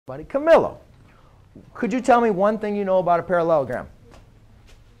Buddy Camillo, could you tell me one thing you know about a parallelogram?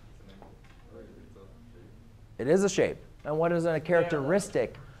 It is a shape. And what is a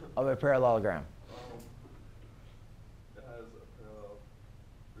characteristic of a parallelogram? It has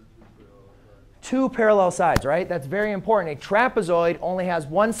two parallel sides, right? That's very important. A trapezoid only has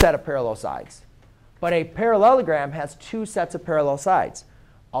one set of parallel sides. But a parallelogram has two sets of parallel sides.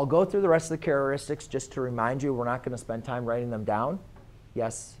 I'll go through the rest of the characteristics just to remind you. We're not going to spend time writing them down.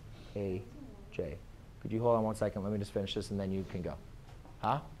 Yes, A, J. Could you hold on one second? Let me just finish this, and then you can go.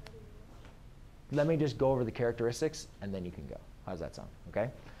 Huh? Let me just go over the characteristics, and then you can go. How does that sound? OK?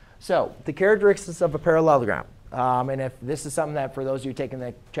 So the characteristics of a parallelogram. And if this is something that, for those of you taking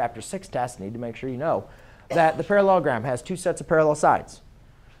the Chapter 6 test, need to make sure you know, that the parallelogram has two sets of parallel sides.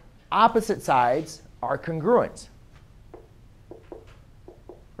 Opposite sides are congruent.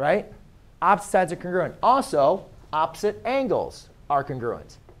 Right? Opposite sides are congruent. Also, opposite angles are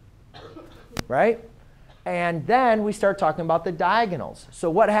congruent. Right? And then we start talking about the diagonals. So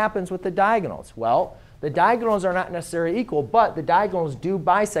what happens with the diagonals? Well, the diagonals are not necessarily equal, but the diagonals do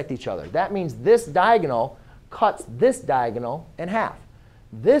bisect each other. That means this diagonal cuts this diagonal in half.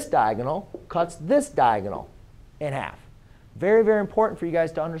 This diagonal cuts this diagonal in half. Very, very important for you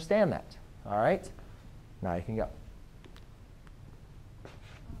guys to understand that. All right? Now you can go.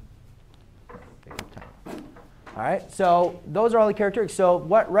 All right, so those are all the characteristics. So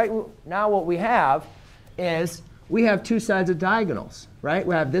right now what we have is we have two sides of diagonals, right?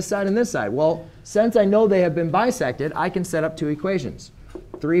 We have this side and this side. Well, since I know they have been bisected, I can set up two equations.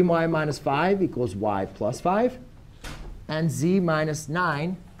 3y minus 5 equals y plus 5. And z minus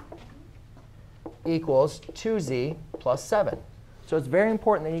 9 equals 2z plus 7. So it's very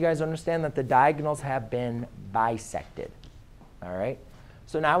important that you guys understand that the diagonals have been bisected. All right?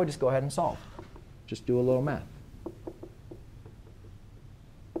 So now we just go ahead and solve. Just do a little math.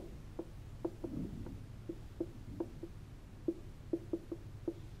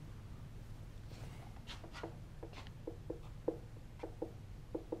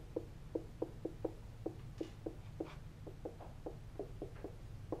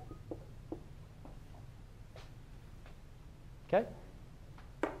 OK?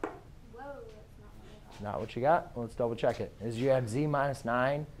 Not what you got? Well, let's double check it. Is you have z minus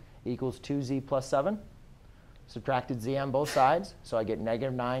 9 equals 2z plus 7. Subtracted z on both sides. So I get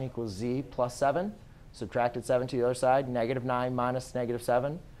negative 9 equals z plus 7. Subtracted 7 to the other side. Negative 9 minus negative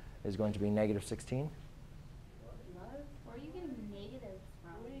 7 is going to be negative 16. Where are you getting negatives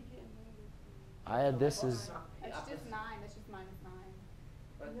from? I had this as. It's just 9. That's just minus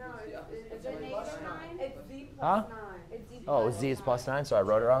 9. No, it's a negative 9? It's z plus Huh? 9. It's z Oh, z is plus 9, so I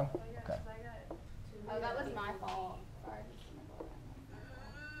wrote it wrong? OK. Oh, that was my fault. Sorry.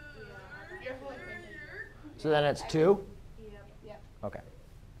 You're fully thinking. So then it's 2? Yep. OK.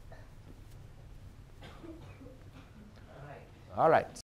 All right.